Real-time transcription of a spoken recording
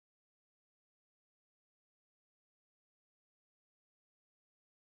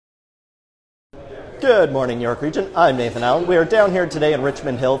Good morning, York Region. I'm Nathan Allen. We are down here today in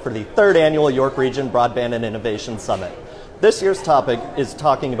Richmond Hill for the 3rd Annual York Region Broadband and Innovation Summit. This year's topic is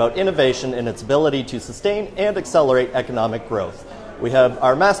talking about innovation and its ability to sustain and accelerate economic growth. We have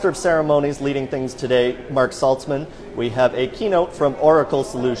our Master of Ceremonies leading things today, Mark Saltzman. We have a keynote from Oracle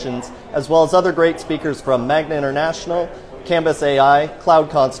Solutions, as well as other great speakers from Magna International, Canvas AI, Cloud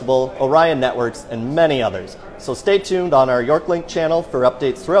Constable, Orion Networks, and many others. So stay tuned on our YorkLink channel for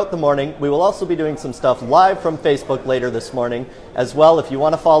updates throughout the morning. We will also be doing some stuff live from Facebook later this morning. As well, if you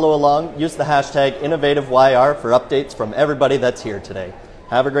want to follow along, use the hashtag InnovativeYR for updates from everybody that's here today.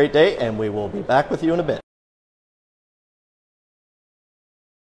 Have a great day, and we will be back with you in a bit.